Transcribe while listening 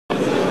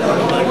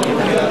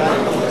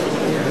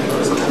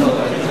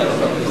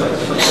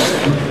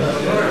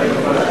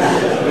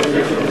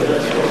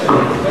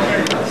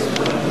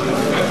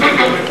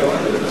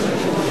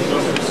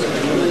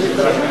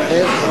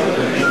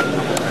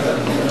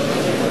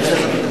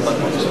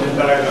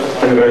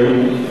الرحمن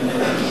الرحیم.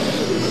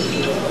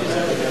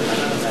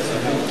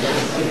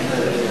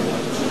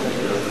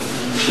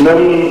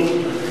 نن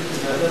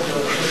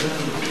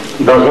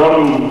د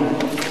غم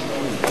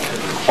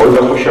او د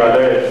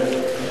خوشحالۍ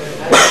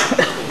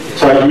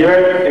څاګیه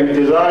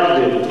امتزاج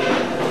دی.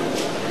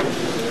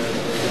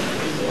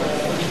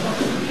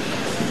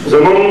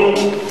 زمون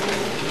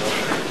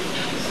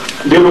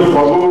ډېرو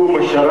خوږو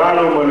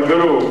مشرانو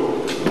ملګرو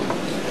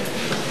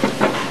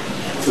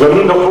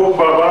زمون د خوب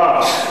بابا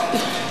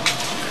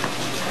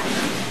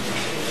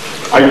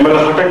اجمل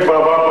خټک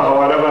بابا په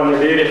حواله باندې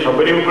ډېرې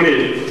خبرې وکړې.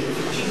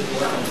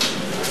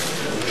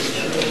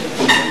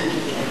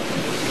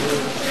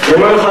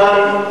 جمال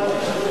خان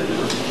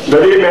د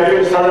دې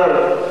محفل صدر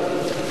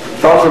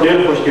تاسو ډېر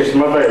خوش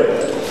قسمته یې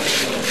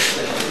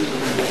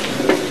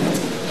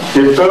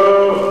چې ته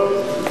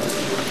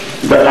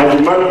د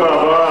اجمل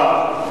بابا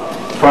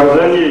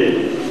فرزند یې.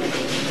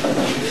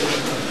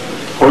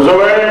 خو زه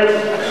وایم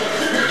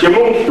چې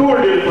موږ ټول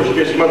ډېر خوش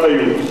قسمته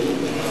یو.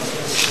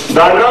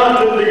 دا ناست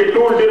زندګي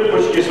ټول ډېر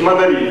خوش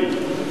قسمته دي.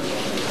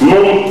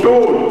 موږ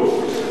ټول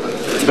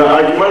د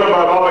اجمل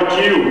بابا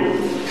بچي یو.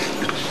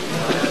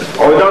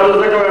 او دا زه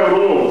ځکه وایم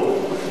ورونو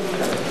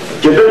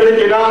چې دلته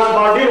کې ناست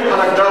ما ډېر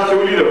خلک داسې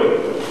ولیدل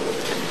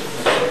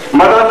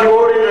ما داسې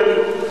واورېدل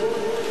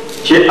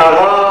چې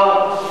هغه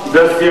د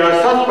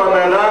سیاست په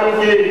میدان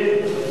کې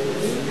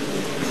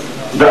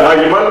د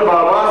اجمل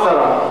بابا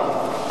سره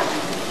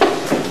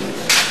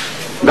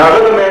د هغه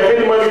د محفل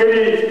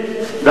ملګري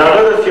د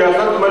هغه د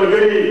سیاست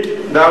ملګري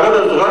د هغه د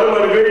زغل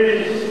ملګري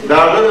د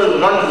هغه د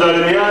زغل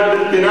زلمیان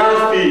دلته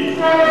ناست دي.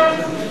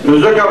 نو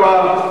ځکه به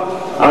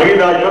هغې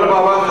د اجمل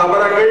بابا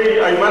خبره کوي.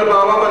 اجمل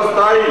بابا به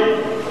ستایي.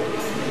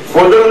 خو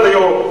زه درته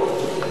یو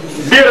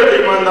ډېره د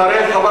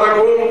ایماندارۍ خبره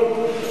کوم.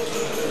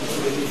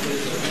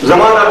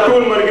 زما دا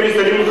ټول ملګري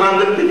سلیم خان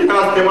دلته کې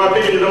ناست دی. ما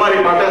پېژني زما دې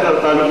پارټۍ سره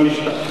تعلق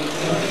نشته.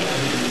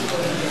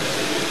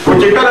 خو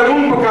چې کله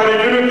مونږ په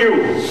کالجونو کې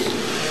وو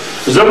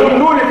زمونږ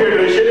نورې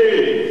فېډرېشنې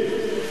وې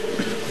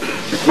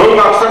مونږ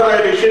به اکثر دا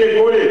الیکشنې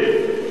کولې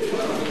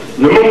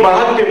نو مونږ به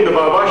هلته د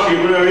بابا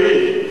شعرونه وې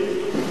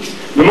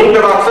نو مونږ ته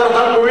به اکثر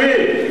خلکو وې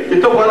چې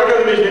ته خو هلکه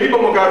د نشنلي په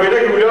مقابله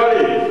کې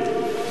ولاړې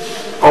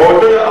او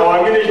ته د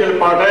عوامي نیشنل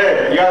پارټۍ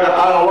یا د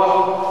هغه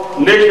وخت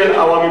نیشنل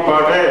عوامي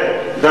پارټۍ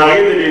د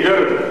هغې د لیډر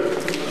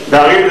د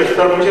هغې د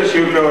ستر مشر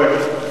شعرونه وې.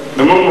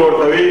 نو مونږ به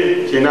ورته وې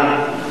چې نه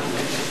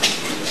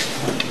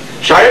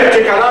شاید چې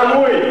کلام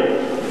ووایي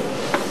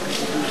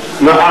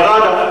نو هغه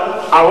د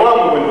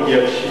عوامو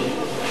ملکیت شي.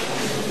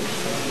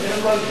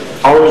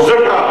 او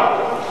ځکه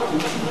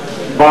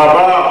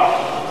بابا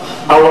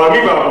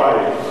عوامي بابا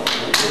دی.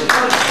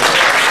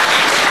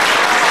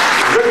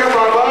 ځکه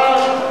بابا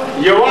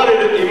یوازې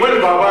د ایمل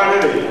بابا نه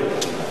دی.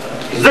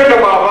 ځکه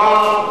بابا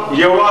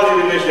یوازې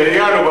د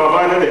نشریانو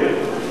بابا نه دی.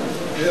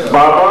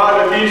 بابا د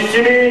دې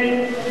سیمې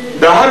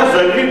د هر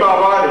زلمي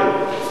بابا دی.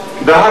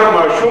 د هر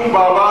ماشوم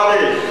بابا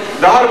دی.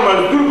 د هر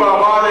مزدور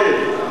بابا دی.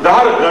 د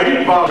هر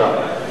غریب بابا.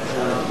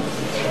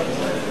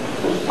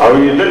 او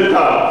یې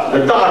دلته د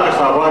دغه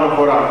کسابانو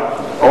خوراک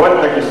او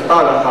هلته کې ستا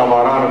د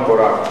خامارانو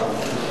خوراک.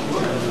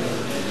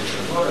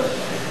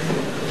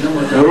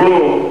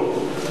 ورونو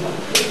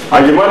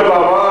اجمل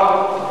بابا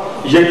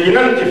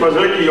یقینا چې په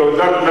زړه کې یو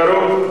درد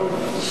لرو.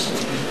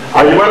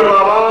 اجمل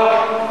بابا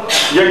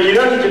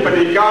یقینا چې په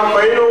دې کام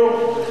پیل و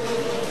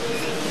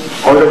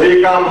او د دې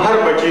کام هر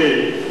بچی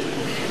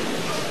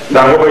د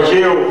هغه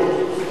بچی و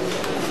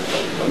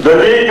د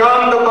دې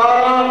کام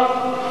دپاره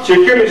چې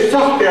کومې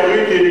سختې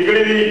هغوی تېرې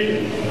کړي دي.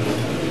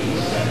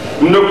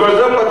 نو که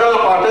زه په دغه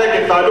پارټۍ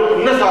کې تعلق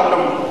نه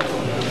ساتم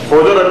خو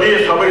زه د دې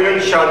خبرې نن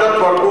شهادت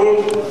ورکوم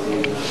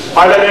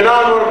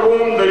علنان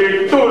ورکوم د دې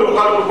ټولو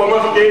خلکو په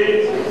مخ کې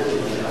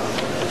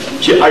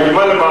چې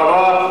اجمل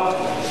بابا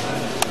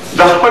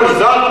د خپل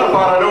ذات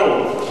لپاره نه و.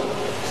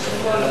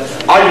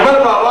 اجمل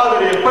بابا د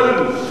خپل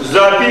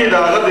ذاتي د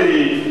هغه د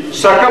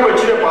سکه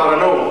بچي لپاره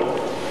نه و.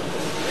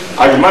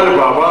 اجمل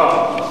بابا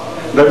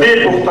د دې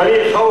پښتني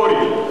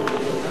خاورې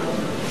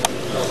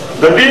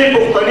د دې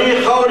پښتني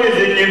خاورې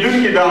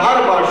زیږېدونکي د هر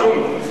ماشوم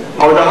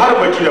او د هر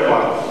بچي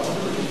لپاره.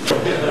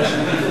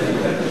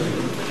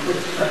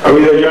 او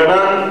د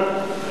جانان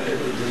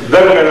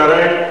دنګه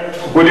نری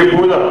ښکلې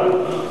پوزه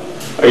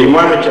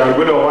ایمان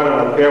چارګله غوره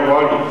نرپی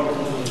غواړي.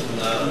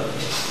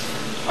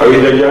 او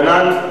د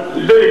جانان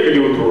لرې کلي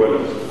وتووله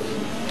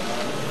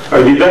او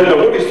دیدن له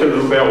غوټې 100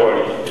 روپۍ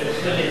غواړي.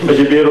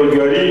 چې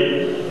بېروزګاري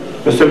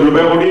د 100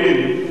 روپۍ خو ډېرې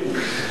دي.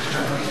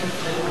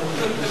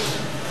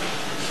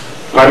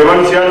 غالباً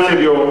سیال صاحب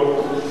یو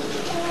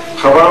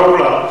خبره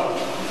وکړه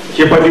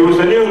چې په دې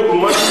اوسني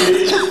حکومت کې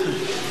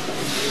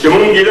چې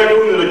مونږ ګیله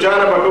کوو نو د چا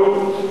نه به کوو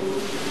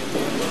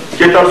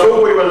چې تر څو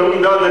پورې به زمونږ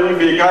دا زلمي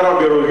بېکاره او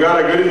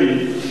بېروزګاره ګرځي.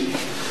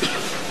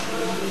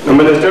 نو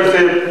منسټر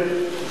صاحب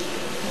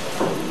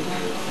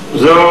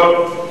زه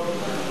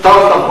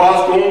تاسو ته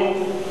خواست کوم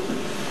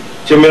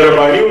چې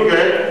مهرباني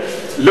وکړئ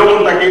لږ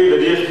غونډه کې د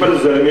دې خپل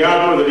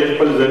زلمیانو د دې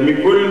خپل زلمي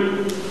کل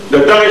د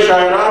دغې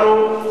شاعرانو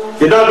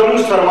چې دا زموږ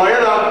سرمایه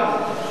ده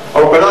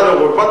او که دا د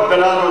غربت د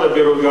لاسه او د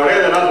بېروزګارۍ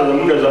د لاسه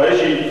زموږ نه ضایع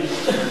شي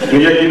نو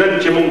یقینا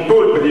چې موږ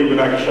ټول په دې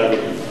ګناه کې شامل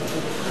یو.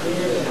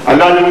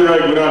 الله دې موږ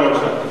ګناه نه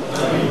وساتي.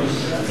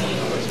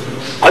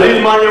 عزیز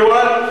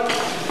مانیوال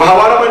په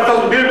حواله باندې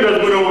تاسو ډېر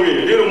نظمونه وویل،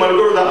 ډېرو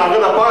ملګرو د هغه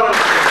لپاره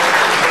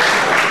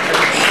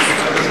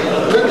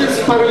نه دې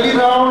سپرلي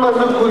راوړه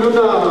نه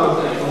ګلونه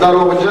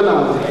دروغجنه،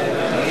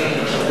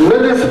 نه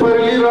دې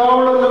سپرلي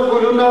راوړه نه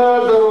ګلونه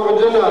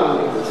دروغجنه،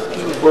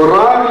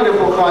 راغلې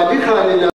خو خالي خالي